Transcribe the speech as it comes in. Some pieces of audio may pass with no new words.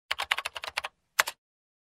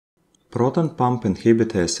Proton pump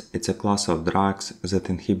inhibitors is a class of drugs that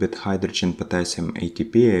inhibit hydrogen potassium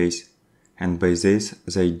ATPase, and by this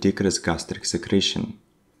they decrease gastric secretion.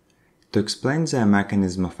 To explain their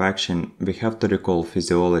mechanism of action, we have to recall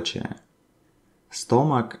physiology.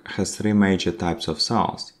 Stomach has three major types of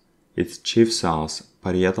cells: its chief cells,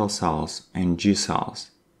 parietal cells, and G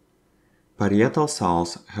cells. Parietal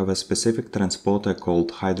cells have a specific transporter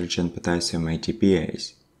called hydrogen potassium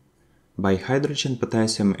ATPase. By hydrogen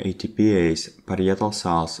potassium ATPase, parietal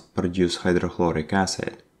cells produce hydrochloric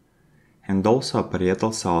acid, and also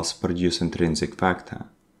parietal cells produce intrinsic factor.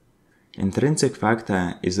 Intrinsic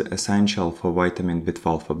factor is essential for vitamin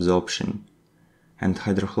B12 absorption, and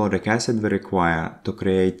hydrochloric acid we require to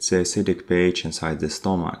create the acidic pH inside the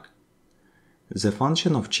stomach. The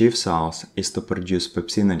function of chief cells is to produce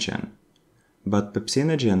pepsinogen, but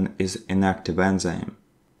pepsinogen is an inactive enzyme.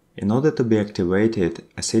 In order to be activated,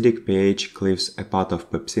 acidic pH cleaves a part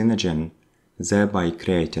of pepsinogen, thereby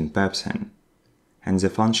creating pepsin, and the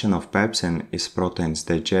function of pepsin is protein's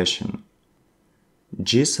digestion.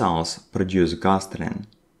 G cells produce gastrin.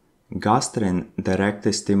 Gastrin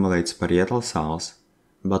directly stimulates parietal cells,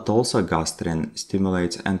 but also gastrin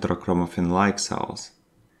stimulates enterochromaffin-like cells,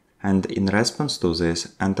 and in response to this,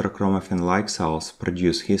 enterochromaffin-like cells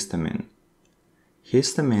produce histamine.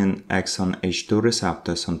 Histamine acts on H2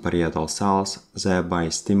 receptors on parietal cells, thereby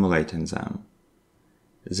stimulating them.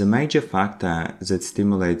 The major factor that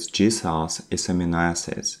stimulates G cells is amino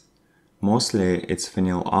acids. Mostly it's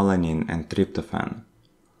phenylalanine and tryptophan.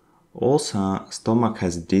 Also, stomach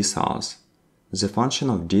has D cells. The function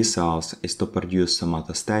of D cells is to produce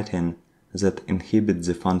somatostatin that inhibits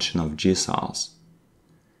the function of G cells.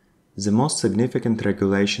 The most significant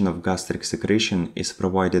regulation of gastric secretion is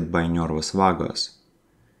provided by nervus vagus.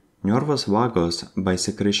 Nervus vagus, by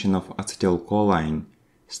secretion of acetylcholine,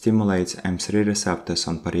 stimulates M3 receptors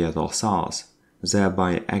on parietal cells,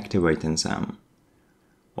 thereby activating them.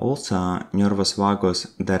 Also, nervus vagus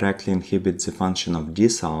directly inhibits the function of D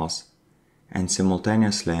cells, and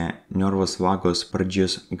simultaneously, nervus vagus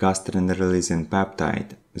produces gastrin-releasing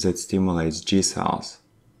peptide that stimulates G cells.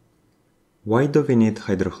 Why do we need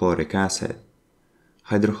hydrochloric acid?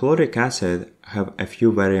 Hydrochloric acid have a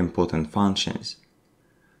few very important functions.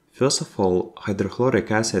 First of all, hydrochloric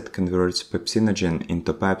acid converts pepsinogen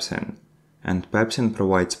into pepsin, and pepsin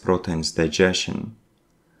provides protein's digestion.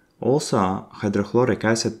 Also, hydrochloric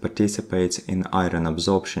acid participates in iron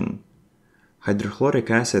absorption. Hydrochloric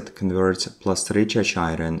acid converts +3 charge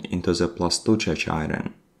iron into the +2 charge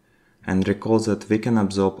iron, and recall that we can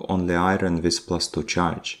absorb only iron with +2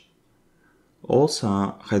 charge.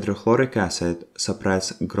 Also, hydrochloric acid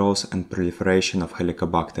suppresses growth and proliferation of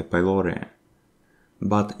Helicobacter pylori.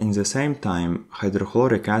 But in the same time,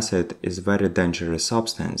 hydrochloric acid is a very dangerous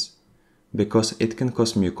substance, because it can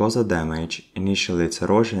cause mucosa damage. Initially it's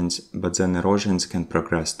erosions, but then erosions can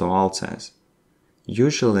progress to ulcers.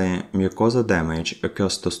 Usually, mucosa damage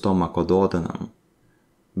occurs to stomach or duodenum.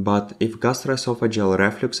 But if gastroesophageal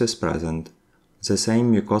reflux is present, the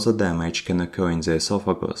same mucosa damage can occur in the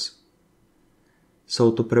esophagus.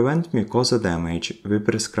 So to prevent mucosa damage, we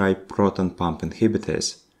prescribe proton pump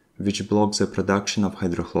inhibitors, which block the production of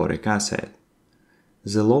hydrochloric acid.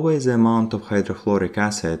 The lower the amount of hydrochloric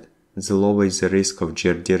acid, the lower is the risk of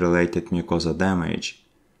GERD-related mucosa damage,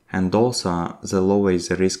 and also the lower is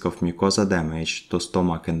the risk of mucosa damage to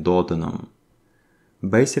stomach and duodenum.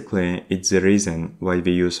 Basically, it's the reason why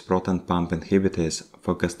we use proton pump inhibitors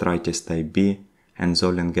for gastritis type B and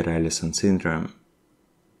Zollinger-Ellison syndrome.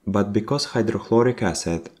 But because hydrochloric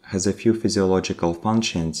acid has a few physiological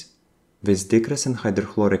functions, with decrease in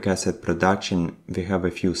hydrochloric acid production, we have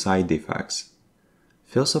a few side effects.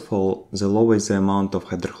 First of all, the lower the amount of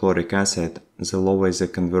hydrochloric acid, the lower the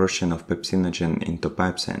conversion of pepsinogen into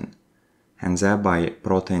pepsin, and thereby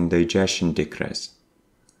protein digestion decrease.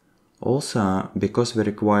 Also, because we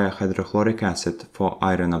require hydrochloric acid for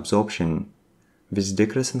iron absorption, with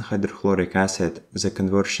decrease in hydrochloric acid, the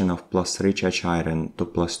conversion of +3 charge iron to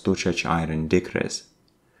 +2 charge iron decrease,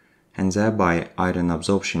 and thereby iron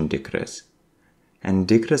absorption decrease. And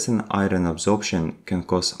decrease in iron absorption can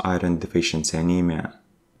cause iron deficiency anemia.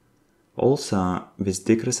 Also, with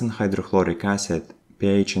decrease in hydrochloric acid,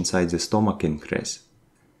 pH inside the stomach increase,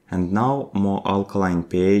 and now more alkaline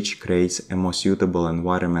pH creates a more suitable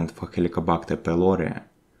environment for Helicobacter pylori.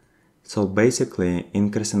 So basically,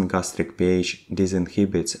 increase in gastric pH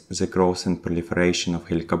disinhibits the growth and proliferation of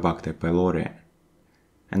Helicobacter pylori.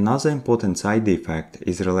 Another important side effect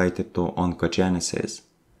is related to oncogenesis.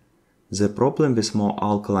 The problem with more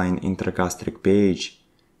alkaline intragastric pH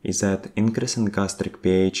is that increasing gastric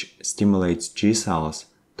pH stimulates G cells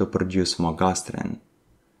to produce more gastrin.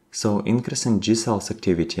 So increasing G cells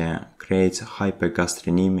activity creates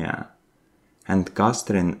hypergastrinemia, and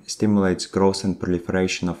gastrin stimulates growth and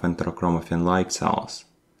proliferation of enterochromaffin-like cells.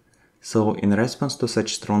 So in response to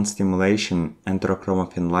such strong stimulation,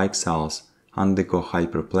 enterochromaffin-like cells undergo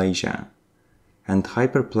hyperplasia, and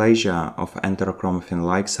hyperplasia of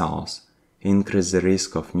enterochromaffin-like cells increase the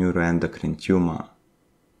risk of neuroendocrine tumor.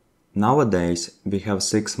 Nowadays, we have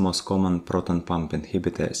 6 most common proton pump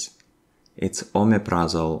inhibitors. It's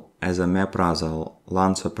omeprazole, esomeprazole,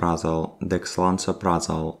 lansoprazole,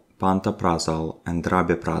 dexlansoprazole, pantoprazole, and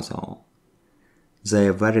rabeprazole. They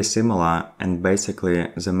are very similar, and basically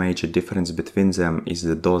the major difference between them is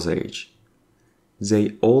the dosage.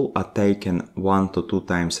 They all are taken 1 to 2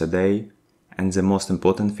 times a day, and the most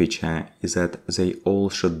important feature is that they all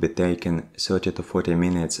should be taken 30 to 40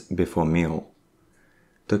 minutes before meal.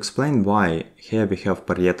 To explain why, here we have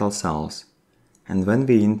parietal cells, and when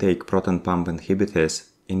we intake proton pump inhibitors,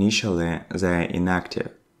 initially they are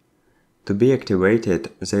inactive. To be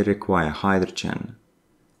activated, they require hydrogen.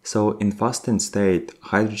 So in fasting state,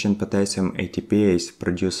 hydrogen potassium ATPase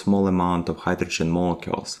produce small amount of hydrogen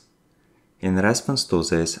molecules. In response to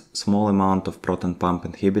this, small amount of proton pump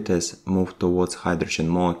inhibitors move towards hydrogen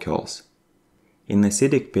molecules. In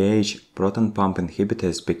acidic pH, proton pump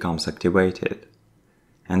inhibitors becomes activated.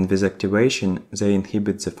 And with activation, they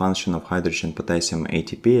inhibit the function of hydrogen potassium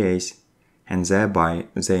ATPase, and thereby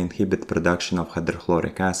they inhibit production of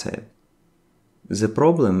hydrochloric acid. The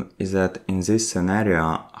problem is that in this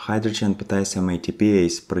scenario, hydrogen potassium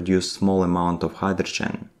ATPase produce small amount of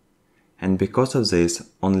hydrogen, and because of this,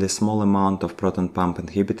 only small amount of proton pump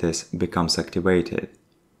inhibitors becomes activated.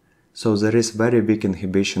 So there is very weak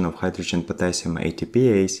inhibition of hydrogen potassium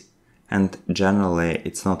ATPase, and generally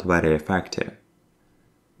it's not very effective.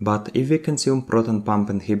 But if we consume proton pump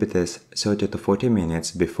inhibitors 30 to 40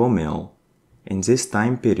 minutes before meal, in this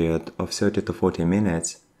time period of 30 to 40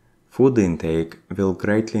 minutes, food intake will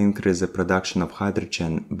greatly increase the production of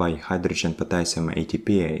hydrogen by hydrogen potassium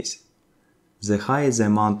ATPase. The higher the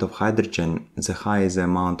amount of hydrogen, the higher the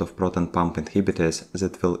amount of proton pump inhibitors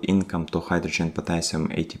that will income to hydrogen potassium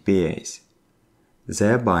ATPase.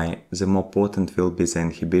 Thereby, the more potent will be the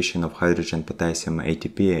inhibition of hydrogen potassium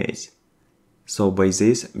ATPase. So by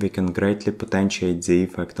this, we can greatly potentiate the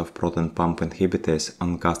effect of proton pump inhibitors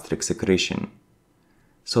on gastric secretion.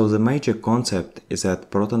 So the major concept is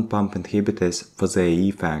that proton pump inhibitors, for their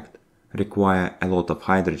effect, require a lot of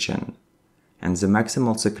hydrogen, and the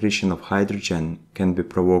maximal secretion of hydrogen can be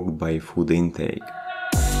provoked by food intake.